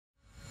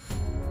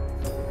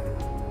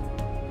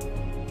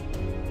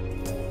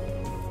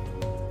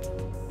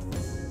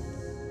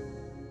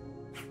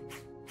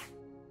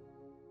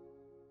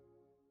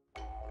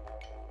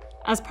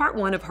As part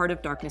 1 of Heart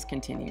of Darkness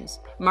continues,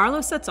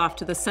 Marlow sets off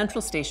to the central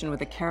station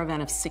with a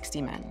caravan of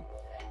 60 men.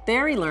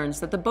 There he learns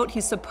that the boat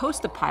he's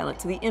supposed to pilot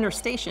to the inner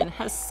station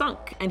has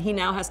sunk, and he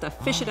now has to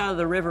fish it out of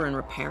the river and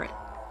repair it.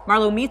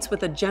 Marlow meets with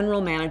the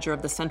general manager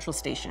of the central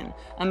station,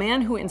 a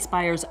man who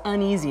inspires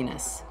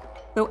uneasiness.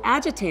 Though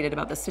agitated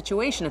about the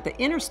situation at the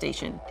inner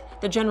station,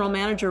 the general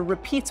manager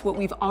repeats what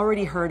we've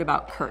already heard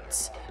about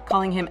Kurtz,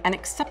 calling him an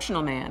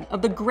exceptional man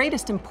of the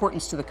greatest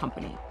importance to the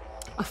company.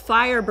 A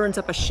fire burns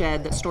up a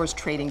shed that stores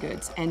trading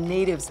goods, and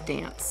natives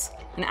dance.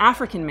 An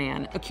African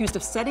man, accused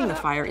of setting the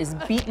fire, is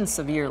beaten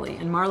severely,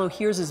 and Marlow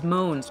hears his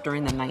moans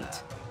during the night.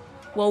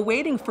 While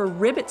waiting for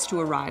rivets to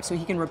arrive so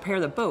he can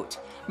repair the boat,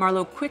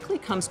 Marlow quickly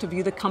comes to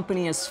view the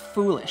company as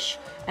foolish,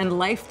 and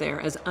life there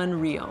as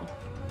unreal.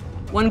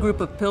 One group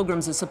of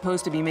pilgrims is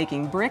supposed to be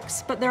making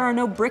bricks, but there are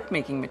no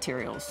brick-making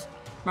materials.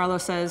 Marlow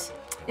says,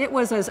 "It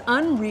was as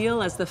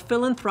unreal as the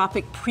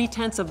philanthropic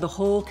pretense of the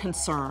whole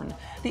concern.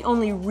 The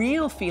only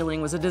real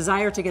feeling was a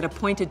desire to get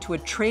appointed to a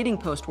trading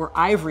post where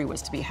ivory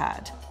was to be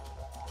had."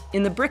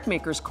 In the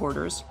brickmaker's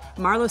quarters,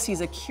 Marlow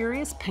sees a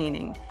curious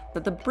painting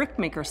that the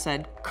brickmaker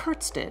said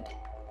Kurtz did.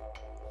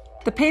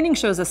 The painting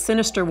shows a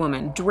sinister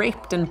woman,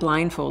 draped and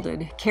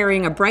blindfolded,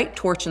 carrying a bright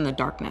torch in the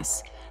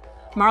darkness.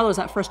 Marlow's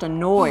at first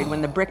annoyed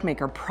when the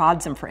brickmaker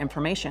prods him for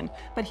information,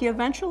 but he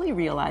eventually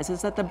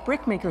realizes that the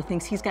brickmaker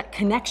thinks he's got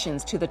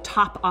connections to the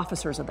top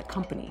officers of the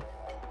company.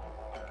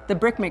 The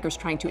brickmaker's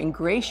trying to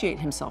ingratiate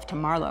himself to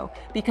Marlow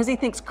because he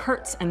thinks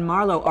Kurtz and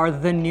Marlow are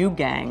the new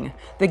gang,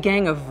 the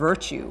gang of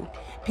virtue,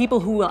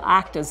 people who will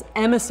act as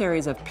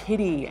emissaries of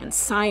pity and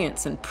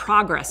science and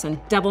progress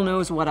and devil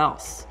knows what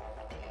else.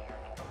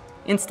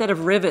 Instead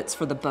of rivets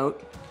for the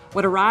boat,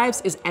 what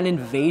arrives is an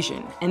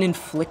invasion, an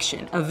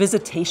infliction, a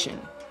visitation.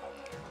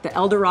 The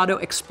El Dorado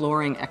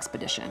Exploring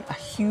Expedition, a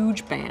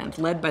huge band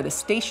led by the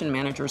station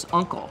manager's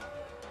uncle.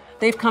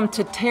 They've come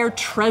to tear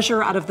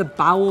treasure out of the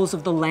bowels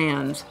of the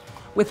land,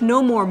 with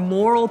no more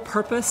moral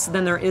purpose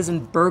than there is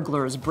in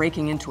burglars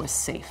breaking into a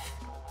safe.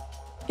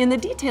 In the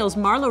details,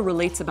 Marlow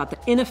relates about the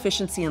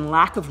inefficiency and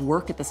lack of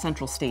work at the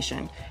central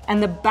station,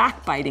 and the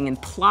backbiting and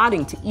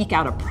plotting to eke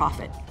out a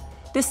profit.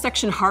 This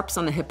section harps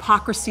on the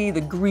hypocrisy, the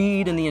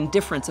greed, and the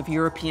indifference of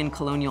European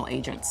colonial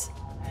agents.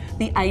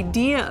 The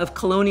idea of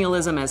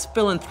colonialism as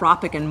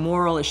philanthropic and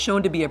moral is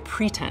shown to be a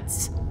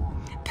pretense.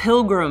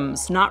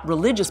 Pilgrims, not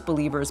religious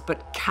believers,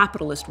 but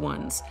capitalist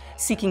ones,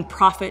 seeking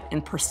profit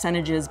and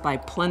percentages by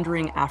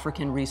plundering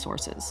African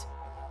resources.